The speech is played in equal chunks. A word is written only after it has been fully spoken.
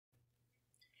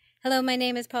Hello, my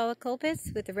name is Paula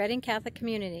Colpitts with the Reading Catholic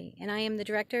Community, and I am the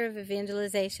Director of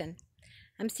Evangelization.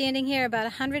 I'm standing here about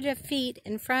 100 feet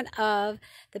in front of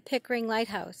the Pickering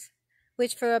Lighthouse,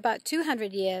 which for about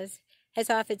 200 years has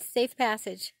offered safe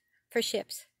passage for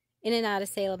ships in and out of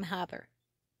Salem Harbor.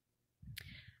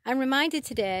 I'm reminded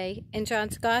today in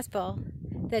John's Gospel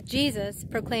that Jesus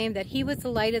proclaimed that he was the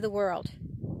light of the world,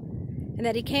 and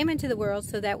that he came into the world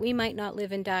so that we might not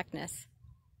live in darkness.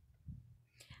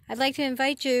 I'd like to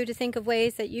invite you to think of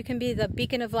ways that you can be the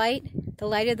beacon of light, the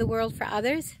light of the world for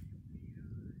others,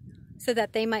 so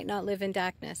that they might not live in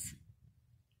darkness.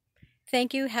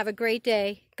 Thank you. Have a great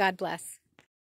day. God bless.